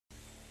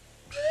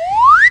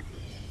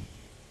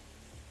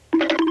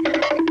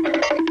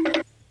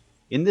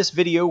In this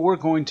video, we're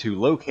going to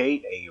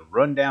locate a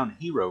rundown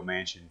hero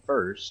mansion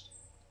first,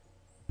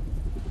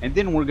 and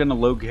then we're going to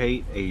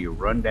locate a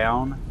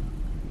rundown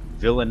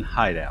villain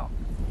hideout.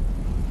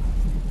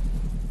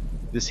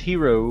 This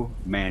hero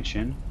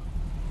mansion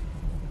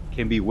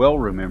can be well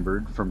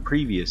remembered from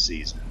previous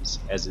seasons,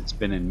 as it's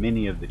been in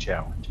many of the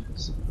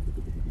challenges.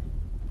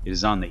 It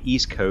is on the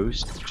East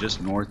Coast,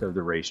 just north of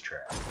the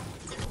racetrack.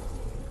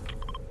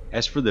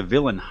 As for the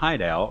villain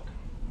hideout,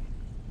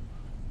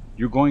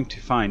 you're going to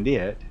find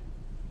it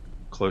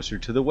closer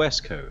to the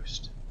West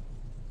Coast,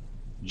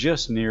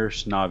 just near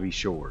Snobby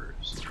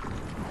Shores,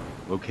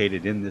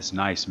 located in this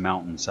nice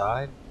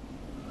mountainside.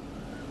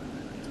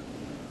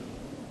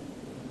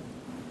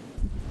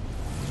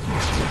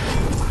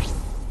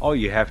 All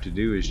you have to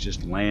do is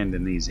just land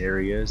in these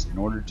areas in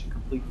order to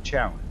complete the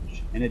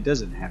challenge, and it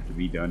doesn't have to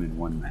be done in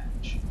one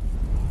match.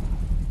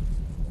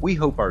 We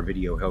hope our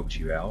video helped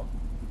you out,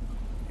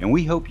 and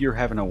we hope you're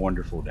having a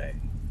wonderful day.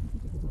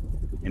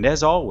 And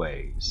as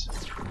always,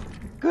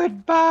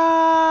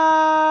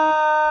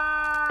 goodbye!